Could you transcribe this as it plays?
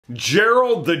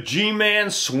Gerald the G-Man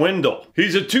Swindle.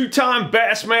 He's a two-time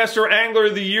Bassmaster Angler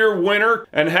of the Year winner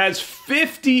and has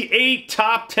 58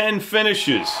 top 10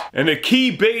 finishes. And a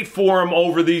key bait for him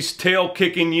over these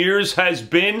tail-kicking years has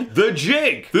been the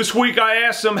jig. This week I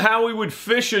asked him how he would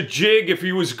fish a jig if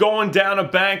he was going down a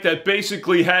bank that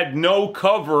basically had no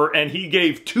cover, and he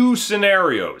gave two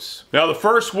scenarios. Now the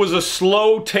first was a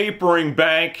slow tapering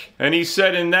bank, and he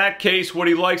said in that case what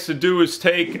he likes to do is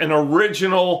take an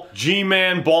original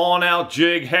G-Man balling out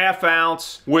jig, 1/2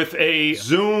 ounce, with a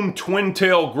Zoom twin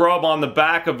tail grub on the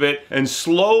back of it, and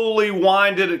slowly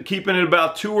wind it, keeping it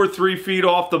about 2 or 3 feet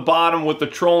off the bottom with the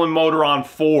trolling motor on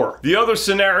 4. The other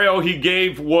scenario he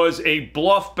gave was a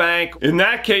bluff bank. In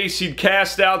that case, he'd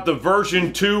cast out the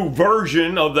version 2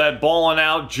 version of that balling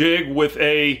out jig with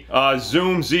a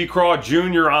Zoom Z-Craw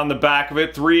Jr. on the back of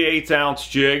it, 3/8 ounce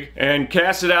jig, and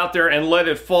cast it out there and let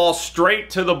it fall straight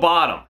to the bottom.